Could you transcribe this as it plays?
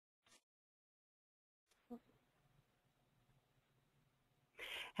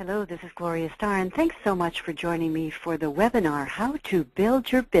Hello, this is Gloria Starr, and thanks so much for joining me for the webinar, How to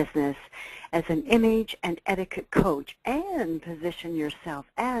Build Your Business as an Image and Etiquette Coach and Position Yourself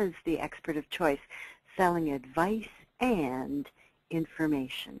as the Expert of Choice, Selling Advice and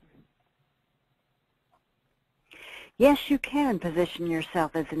Information. Yes, you can position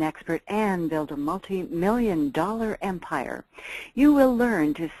yourself as an expert and build a multi-million-dollar empire. You will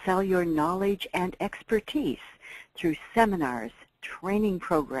learn to sell your knowledge and expertise through seminars, training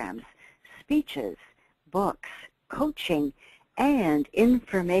programs, speeches, books, coaching, and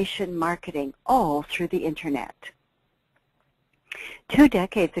information marketing, all through the Internet. 2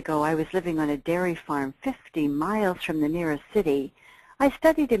 decades ago, I was living on a dairy farm 50 miles from the nearest city. I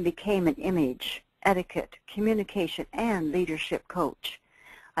studied and became an image, etiquette, communication, and leadership coach.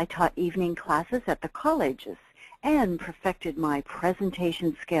 I taught evening classes at the colleges and perfected my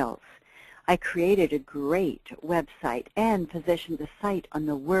presentation skills. I created a great website and positioned the site on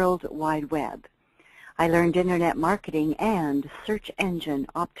the World Wide Web. I learned Internet marketing and search engine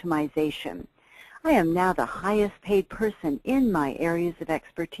optimization. I am now the highest paid person in my areas of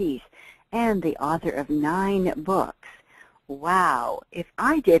expertise and the author of 9 books. Wow, if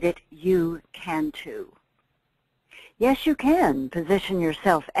I did it, you can too. Yes, you can position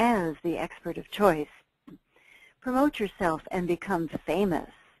yourself as the expert of choice. Promote yourself and become famous.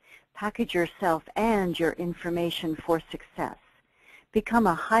 Package yourself and your information for success. Become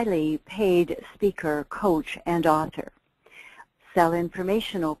a highly paid speaker, coach, and author. Sell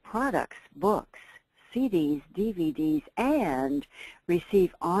informational products, books, CDs, DVDs, and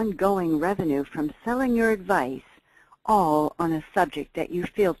receive ongoing revenue from selling your advice, all on a subject that you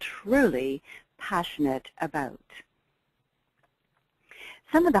feel truly passionate about.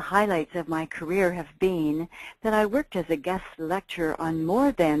 Some of the highlights of my career have been that I worked as a guest lecturer on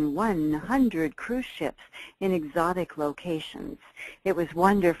more than 100 cruise ships in exotic locations. It was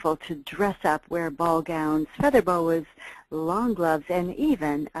wonderful to dress up, wear ball gowns, feather boas, long gloves, and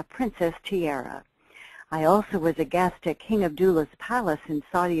even a princess tiara. I also was a guest at King Abdullah's palace in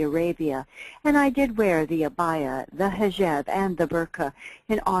Saudi Arabia, and I did wear the abaya, the hijab, and the burqa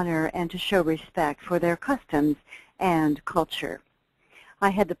in honor and to show respect for their customs and culture. I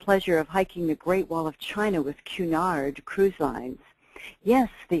had the pleasure of hiking the Great Wall of China with Cunard Cruise Lines. Yes,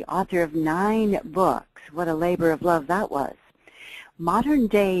 the author of 9 books. What a labor of love that was. Modern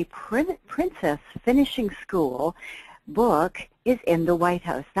Day Princess Finishing School book is in the White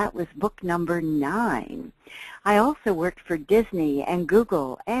House. That was book number 9. I also worked for Disney and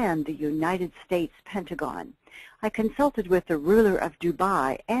Google and the United States Pentagon. I consulted with the ruler of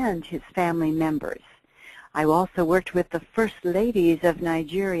Dubai and his family members. I also worked with the First Ladies of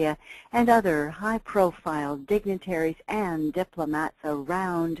Nigeria and other high-profile dignitaries and diplomats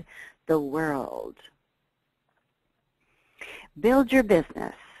around the world. Build your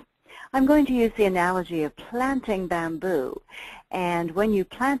business. I'm going to use the analogy of planting bamboo. And when you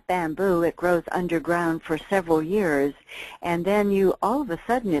plant bamboo, it grows underground for several years, and then you, all of a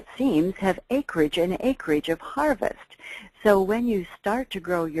sudden, it seems, have acreage and acreage of harvest. So when you start to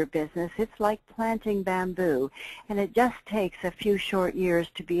grow your business, it's like planting bamboo, and it just takes a few short years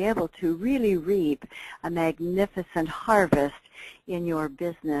to be able to really reap a magnificent harvest in your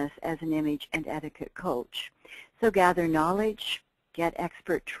business as an image and etiquette coach. So gather knowledge, get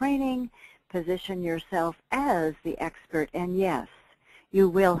expert training, position yourself as the expert, and yes, you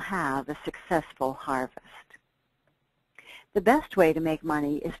will have a successful harvest. The best way to make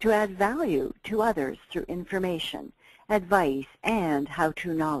money is to add value to others through information, advice, and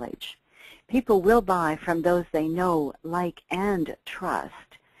how-to knowledge. People will buy from those they know, like, and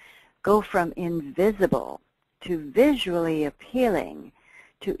trust. Go from invisible to visually appealing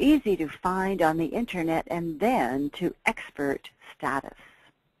to easy to find on the Internet, and then to expert status.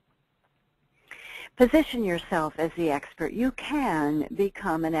 Position yourself as the expert. You can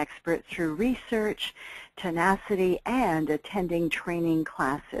become an expert through research, tenacity, and attending training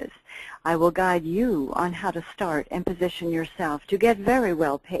classes. I will guide you on how to start and position yourself to get very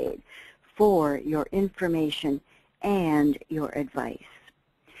well paid for your information and your advice.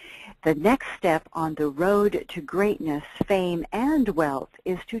 The next step on the road to greatness, fame, and wealth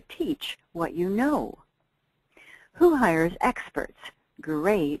is to teach what you know. Who hires experts?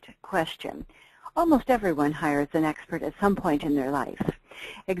 Great question. Almost everyone hires an expert at some point in their life.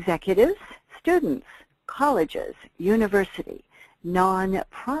 Executives, students, colleges, university,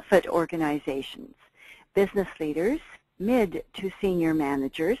 non-profit organizations, business leaders, mid to senior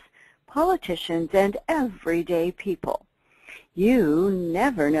managers, politicians, and everyday people. You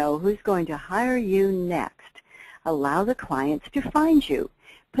never know who's going to hire you next. Allow the clients to find you.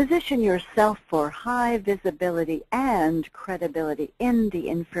 Position yourself for high visibility and credibility in the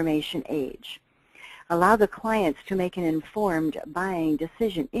information age. Allow the clients to make an informed buying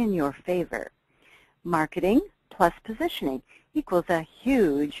decision in your favor. Marketing plus positioning equals a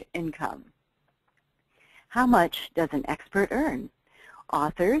huge income. How much does an expert earn?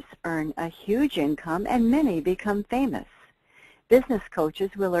 Authors earn a huge income and many become famous. Business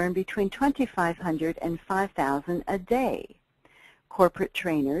coaches will earn between $2,500 and $5,000 a day. Corporate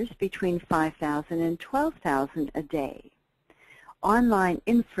trainers between $5,000 and $12,000 a day. Online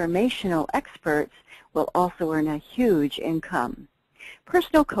informational experts will also earn a huge income.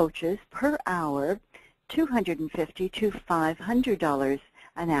 Personal coaches per hour, $250 to $500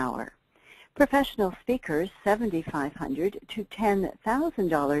 an hour. Professional speakers, $7,500 to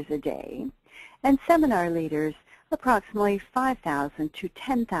 $10,000 a day. And seminar leaders, approximately $5,000 to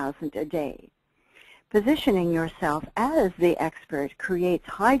 $10,000 a day. Positioning yourself as the expert creates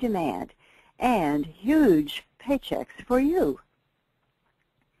high demand and huge paychecks for you.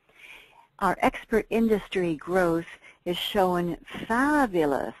 Our expert industry growth is showing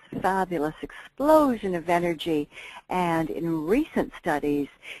fabulous explosion of energy, and in recent studies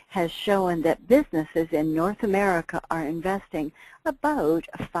has shown that businesses in North America are investing about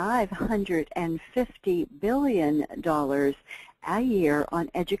 $550 billion a year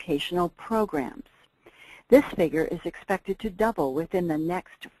on educational programs. This figure is expected to double within the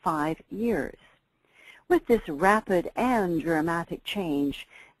next 5 years. With this rapid and dramatic change,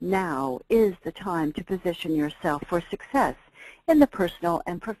 now is the time to position yourself for success in the personal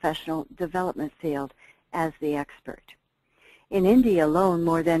and professional development field as the expert. In India alone,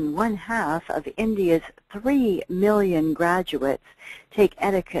 more than 1/2 of India's 3 million graduates take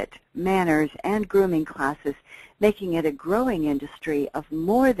etiquette, manners, and grooming classes, making it a growing industry of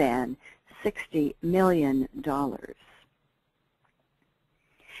more than $60 million.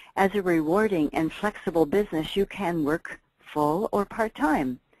 As a rewarding and flexible business, you can work full or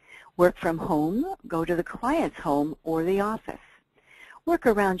part-time. Work from home, go to the client's home or the office. Work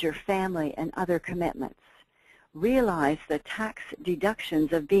around your family and other commitments. Realize the tax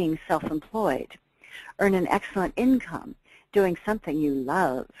deductions of being self-employed. Earn an excellent income doing something you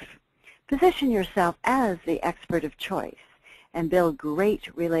love. Position yourself as the expert of choice and build great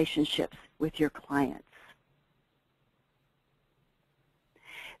relationships with your clients.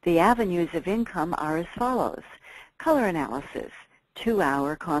 The avenues of income are as follows. Color analysis,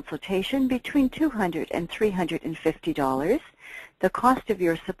 2-hour consultation between $200 and $350. The cost of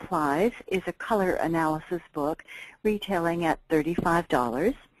your supplies is a color analysis book retailing at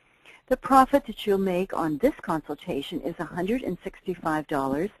 $35. The profit that you'll make on this consultation is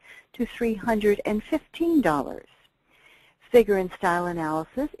 $165 to $315. Figure and style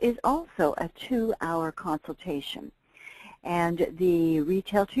analysis is also a 2-hour consultation, and the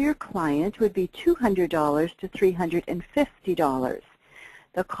retail to your client would be $200 to $350.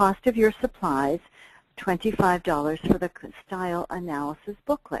 The cost of your supplies, $25 for the style analysis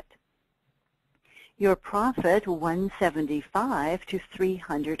booklet. Your profit, $175 to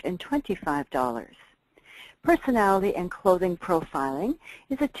 $325. Personality and clothing profiling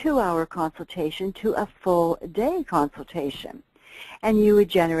is a 2-hour consultation to a full day consultation, and you would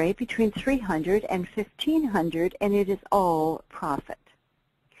generate between $300 and $1,500, and it is all profit.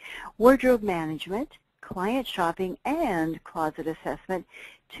 Wardrobe management, client shopping, and closet assessment,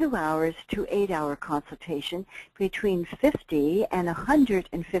 2 hours to 8-hour consultation between $50 and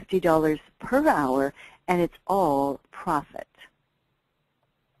 $150 per hour, and it's all profit.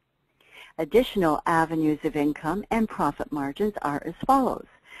 Additional avenues of income and profit margins are as follows.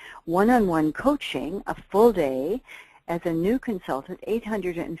 One-on-one coaching, a full day, as a new consultant,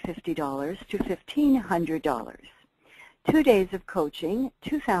 $850 to $1,500. 2 days of coaching,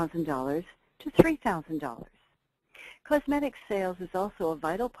 $2,000 to $3,000. Cosmetic sales is also a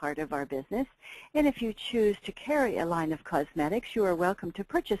vital part of our business, and if you choose to carry a line of cosmetics, you are welcome to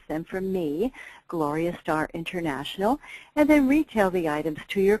purchase them from me, Gloria Starr International, and then retail the items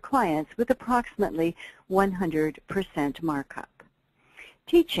to your clients with approximately 100% markup.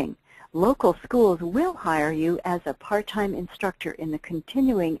 Teaching. Local schools will hire you as a part-time instructor in the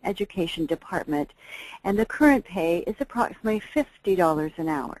continuing education department, and the current pay is approximately $50 an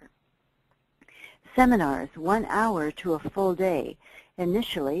hour. Seminars, 1 hour to a full day,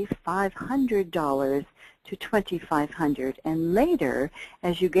 initially $500 to $2,500, and later,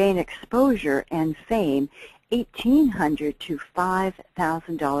 as you gain exposure and fame, $1,800 to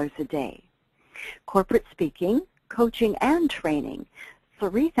 $5,000 a day. Corporate speaking, coaching, and training,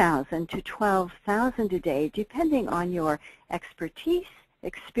 $3,000 to $12,000 a day, depending on your expertise,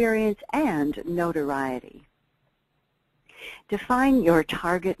 experience, and notoriety. Define your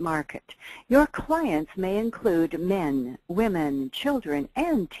target market. Your clients may include men, women, children,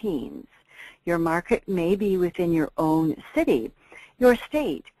 and teens. Your market may be within your own city, your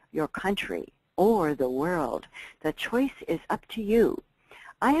state, your country, or the world. The choice is up to you.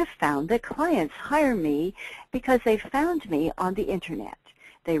 I have found that clients hire me because they found me on the Internet.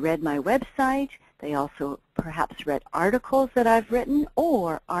 They read my website. They also perhaps read articles that I've written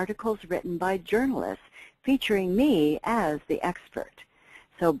or articles written by journalists featuring me as the expert.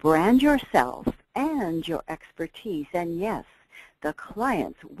 So brand yourself and your expertise, and yes, the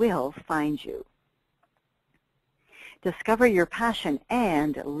clients will find you. Discover your passion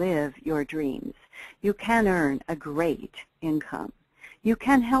and live your dreams. You can earn a great income. You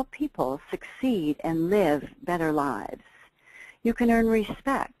can help people succeed and live better lives. You can earn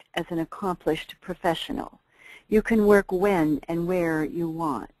respect as an accomplished professional. You can work when and where you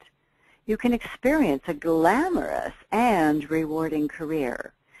want. You can experience a glamorous and rewarding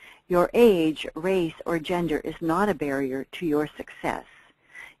career. Your age, race, or gender is not a barrier to your success.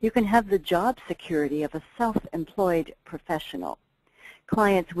 You can have the job security of a self-employed professional.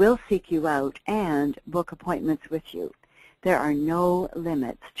 Clients will seek you out and book appointments with you. There are no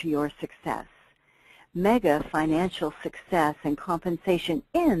limits to your success. Mega financial success and compensation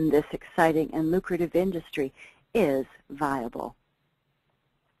in this exciting and lucrative industry is viable.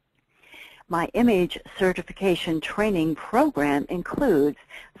 My image certification training program includes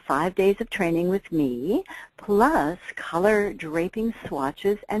 5 days of training with me, plus color draping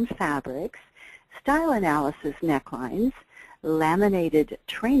swatches and fabrics, style analysis necklines, laminated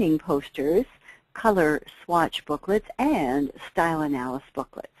training posters, color swatch booklets, and style analysis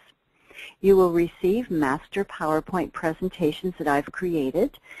booklets. You will receive master PowerPoint presentations that I've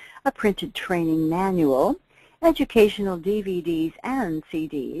created, a printed training manual, educational DVDs and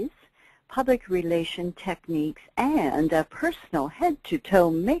CDs, public relation techniques, and a personal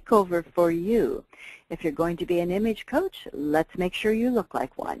head-to-toe makeover for you. If you're going to be an image coach, let's make sure you look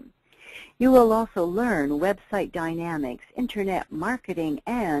like one. You will also learn website dynamics, internet marketing,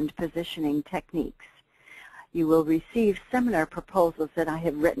 and positioning techniques. You will receive seminar proposals that I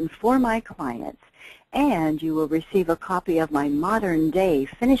have written for my clients, and you will receive a copy of my modern-day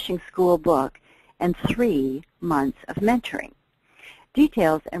finishing school book and 3 months of mentoring.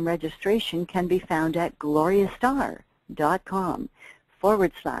 Details and registration can be found at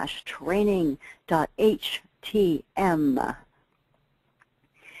gloriastar.com/training.htm.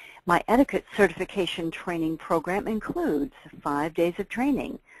 My etiquette certification training program includes 5 days of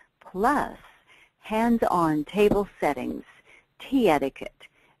training, plus hands-on table settings, tea etiquette,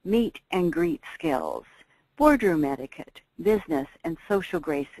 meet and greet skills, boardroom etiquette, business and social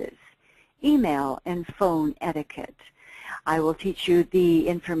graces, email and phone etiquette. I will teach you the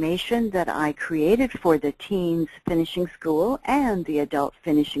information that I created for the teens finishing school and the adult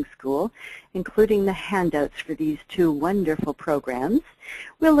finishing school, including the handouts for these 2 wonderful programs.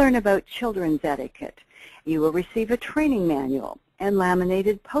 We'll learn about children's etiquette. You will receive a training manual and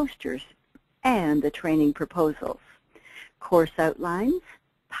laminated posters and the training proposals, course outlines,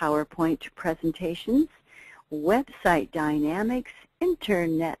 PowerPoint presentations, website dynamics,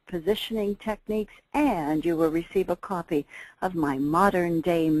 internet positioning techniques, and you will receive a copy of my Modern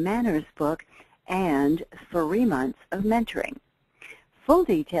Day Manners book and 3 months of mentoring. Full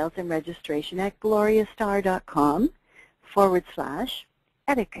details and registration at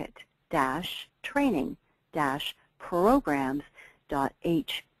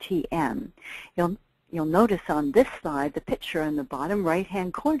gloriastar.com/etiquette-training-programs.htm. You'll notice on this slide the picture in the bottom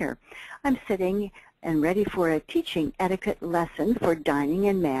right-hand corner. I'm sitting and ready for a teaching etiquette lesson for dining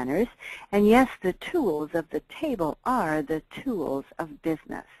and manners. And yes, the tools of the table are the tools of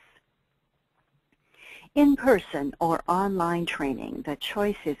business. In-person or online training, the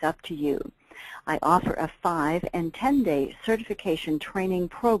choice is up to you. I offer a 5- and 10-day certification training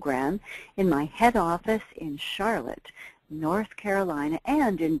program in my head office in Charlotte, North Carolina,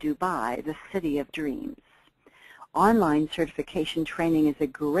 and in Dubai, the City of Dreams. Online certification training is a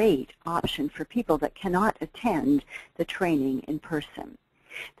great option for people that cannot attend the training in person.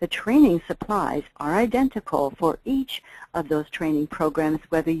 The training supplies are identical for each of those training programs,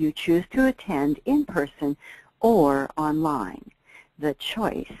 whether you choose to attend in person or online. The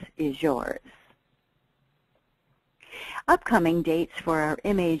choice is yours. Upcoming dates for our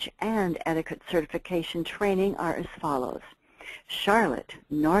image and etiquette certification training are as follows. Charlotte,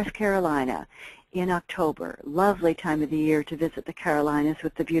 North Carolina, in October. Lovely time of the year to visit the Carolinas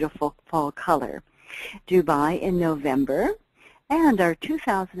with the beautiful fall color. Dubai in November, and our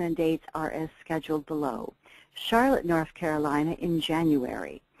 2000 dates are as scheduled below. Charlotte, North Carolina in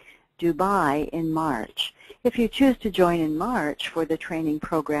January. Dubai in March. If you choose to join in March for the training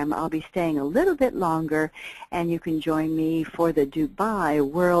program, I'll be staying a little bit longer, and you can join me for the Dubai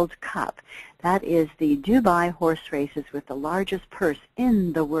World Cup. That is the Dubai horse races with the largest purse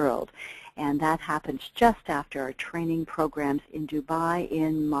in the world, and that happens just after our training programs in Dubai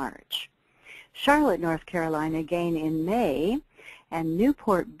in March. Charlotte, North Carolina again in May, and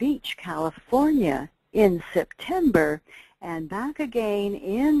Newport Beach, California in September, and back again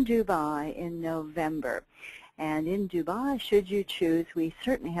in Dubai in November. And in Dubai, should you choose, we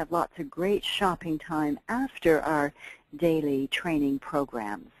certainly have lots of great shopping time after our daily training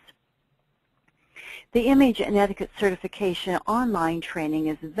programs. The Image and Etiquette Certification online training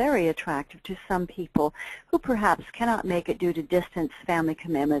is very attractive to some people who perhaps cannot make it due to distance, family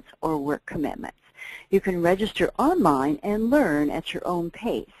commitments, or work commitments. You can register online and learn at your own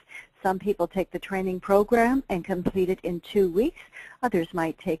pace. Some people take the training program and complete it in 2 weeks. Others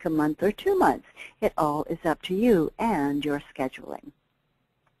might take a month or 2 months. It all is up to you and your scheduling.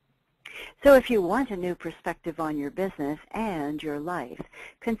 So if you want a new perspective on your business and your life,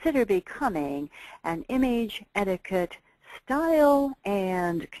 consider becoming an image, etiquette, style,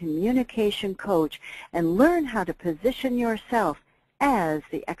 and communication coach and learn how to position yourself as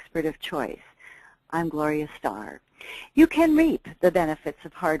the expert of choice. I'm Gloria Starr. You can reap the benefits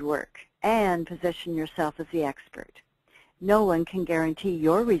of hard work and position yourself as the expert. No one can guarantee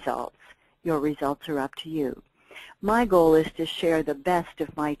your results. Your results are up to you. My goal is to share the best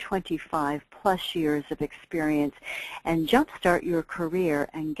of my 25-plus years of experience and jumpstart your career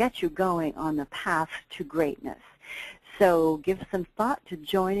and get you going on the path to greatness. So give some thought to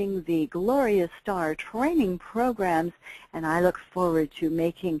joining the Gloria Starr training programs, and I look forward to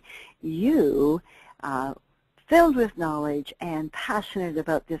making you filled with knowledge and passionate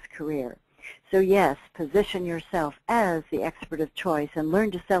about this career. So yes, position yourself as the expert of choice and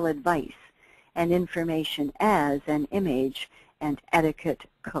learn to sell advice and information as an image and etiquette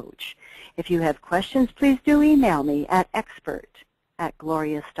coach. If you have questions, please do email me at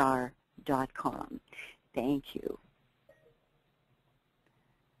expert@gloriastarr.com. Thank you.